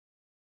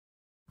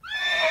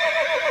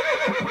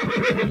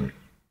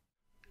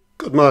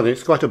Good morning.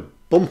 It's quite a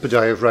bumper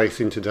day of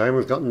racing today.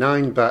 We've got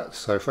 9 bets,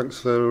 so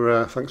thanks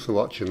for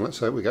watching. Let's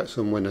hope we get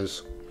some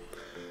winners.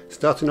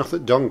 Starting off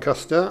at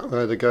Doncaster,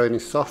 where the going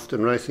is soft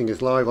and racing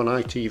is live on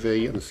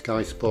ITV and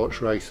Sky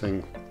Sports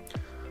Racing.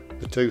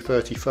 The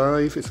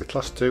 2:35 is a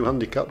Class 2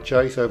 handicap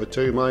chase over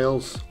 2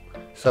 miles,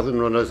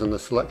 7 runners, and the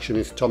selection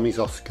is Tommy's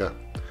Oscar,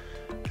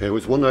 who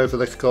was won over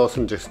this course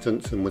and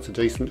distance and was a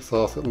decent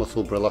fourth at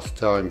Musselburgh last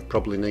time,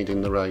 probably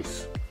needing the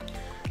race.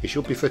 He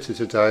should be fitter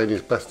today and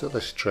is best at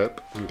this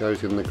trip and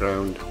goes in the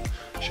ground.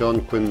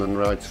 Sean Quinlan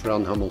rides for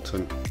Anne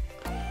Hamilton.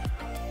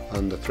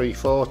 And the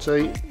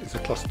 3:40 is a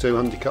Class 2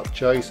 handicap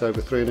chase over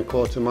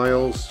 3¼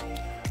 miles,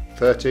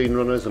 13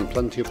 runners and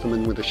plenty of them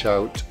in with a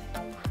shout.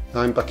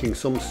 I'm backing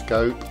Some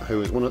Scope, who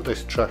was won at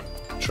this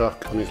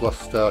track on his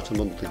last start a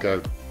month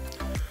ago.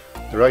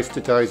 The race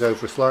today is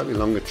over a slightly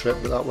longer trip,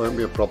 but that won't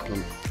be a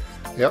problem.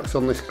 He acts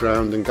on this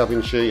ground and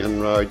Gavin Sheehan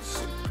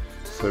rides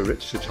for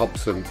Richard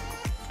Hobson.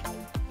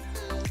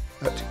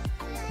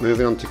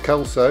 Moving on to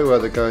Kelso, where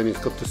the going is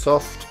good to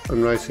soft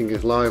and racing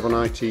is live on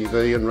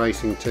ITV and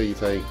Racing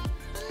TV.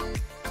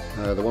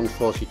 The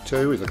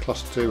 1:42 is a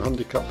Class 2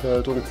 handicap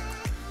hurdle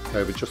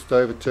over just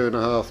over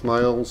 2½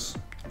 miles.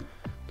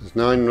 There's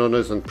 9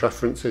 runners and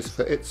preferences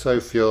for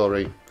Itso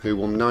Fury, who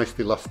won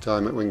nicely last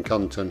time at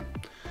Wincanton.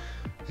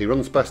 He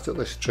runs best at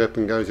this trip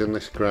and goes in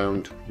this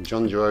ground.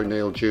 John Joe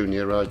O'Neill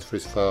Jr. rides for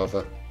his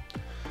father.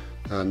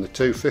 And the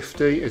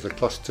 2:50 is a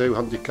Class 2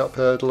 handicap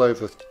hurdle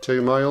over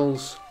 2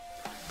 miles.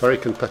 Very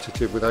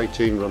competitive with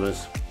 18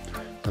 runners,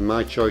 and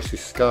my choice is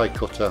Sky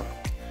Cutter,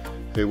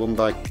 who won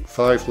by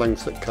 5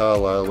 lengths at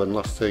Carlisle when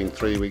last seen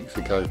 3 weeks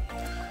ago.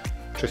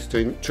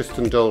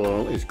 Tristan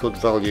Dolan is good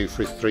value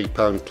for his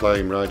 £3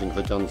 claim riding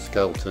for Dan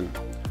Skelton.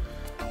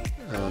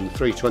 And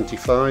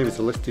 3:25 is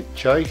a listed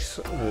chase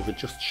over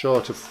just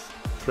short of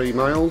 3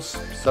 miles,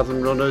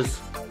 7 runners,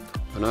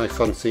 and I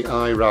fancy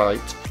I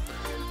Right,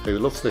 who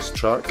loves this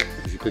track.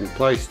 He's been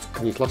placed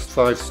in his last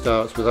 5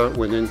 starts without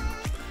winning.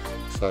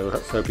 So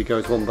let's hope he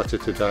goes one better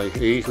today.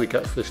 He easily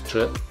gets this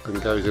trip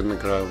and goes in the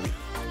ground.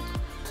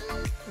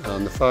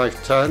 And the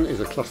 5:10 is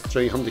a Class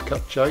 3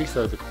 handicap chase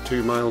over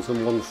 2 miles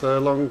and 1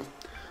 furlong.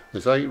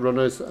 There's 8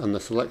 runners and the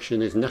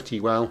selection is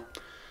Nettywell,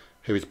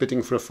 who is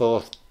bidding for a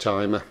 4th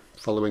timer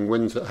following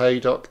wins at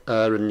Haydock,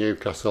 Ayr and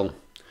Newcastle.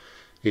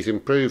 He's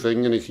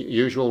improving, and his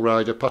usual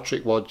rider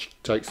Patrick Wadge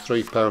takes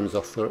 £3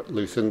 off for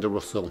Lucinda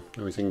Russell,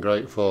 who is in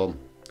great form.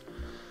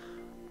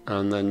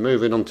 And then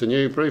moving on to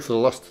Newbury for the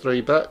last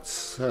 3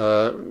 bets,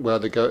 where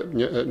at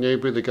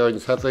Newbury the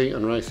going's heavy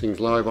and racing's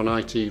live on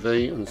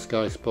ITV and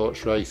Sky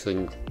Sports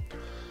Racing.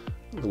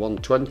 The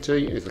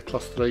 1:20 is a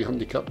Class 3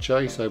 handicap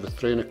chase over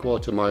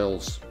 3¼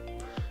 miles.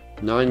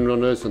 9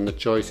 runners and the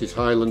choice is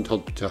Highland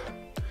Hunter,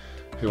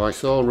 who I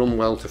saw run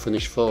well to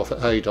finish 4th at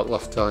Haydock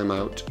last time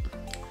out.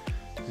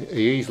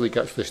 He easily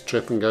gets this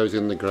trip and goes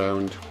in the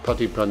ground.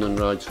 Paddy Brennan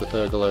rides for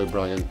Thurgood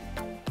O'Brien.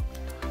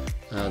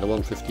 The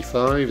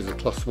 1:55 is a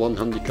Class 1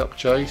 handicap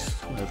chase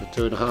over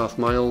 2½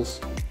 miles,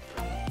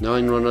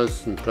 9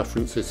 runners and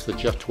preferences for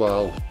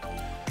Jetwal,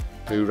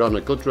 who ran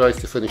a good race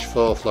to finish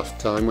 4th last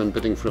time when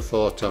bidding for a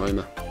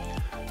 4-timer.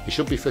 He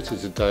should be fitter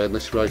today and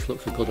this race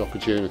looks a good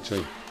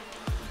opportunity.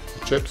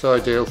 The trip's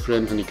ideal for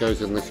him and he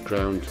goes in this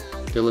ground.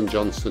 Dylan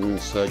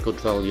Johnson's good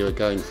value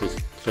again for his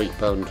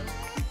 £3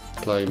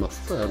 claim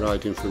off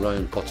riding for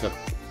Ryan Potter.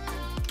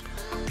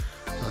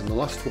 And the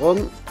last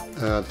one,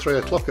 3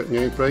 o'clock at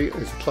Newbury,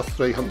 is a Class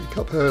 3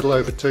 handicap hurdle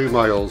over 2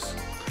 miles.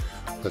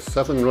 There's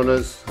 7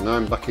 runners and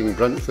I'm backing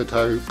Brentford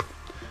Hope,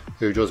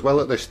 who does well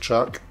at this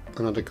track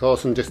and had a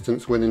course and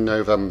distance win in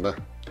November.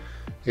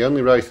 He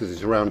only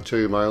races around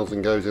 2 miles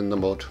and goes in the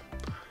mud.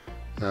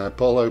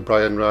 Paul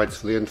O'Brien rides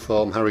for the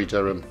in-form Harry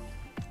Durham.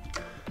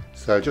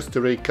 So just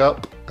to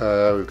recap,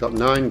 we've got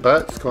 9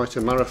 bets, quite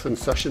a marathon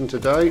session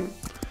today.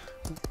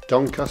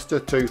 Doncaster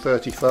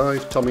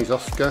 2:35, Tommy's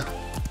Oscar.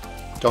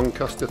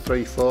 Doncaster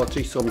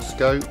 3:40, Some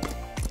Scope.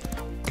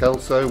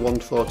 Kelso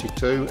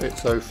 1:42,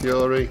 Itso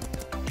Fury.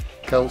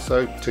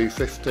 Kelso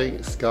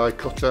 2:50, Sky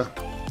Cutter.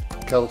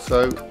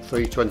 Kelso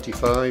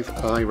 3:25,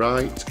 I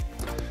Right.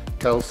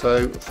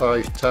 Kelso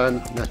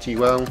 5:10,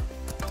 Nettywell.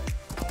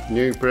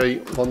 Newbury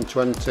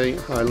 1:20,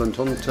 Highland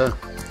Hunter.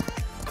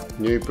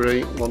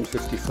 Newbury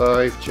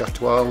 1:55,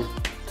 Jetwal.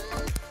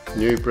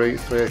 Newbury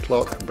 3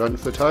 o'clock,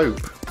 Brentford Hope.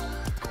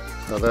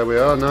 So there we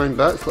are, 9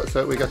 bets. Let's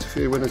hope we get a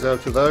few winners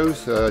out of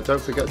those. Don't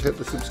forget to hit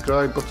the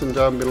subscribe button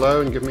down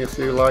below and give me a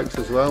few likes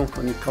as well,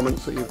 any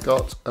comments that you've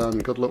got,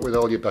 and good luck with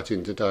all your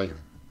betting today.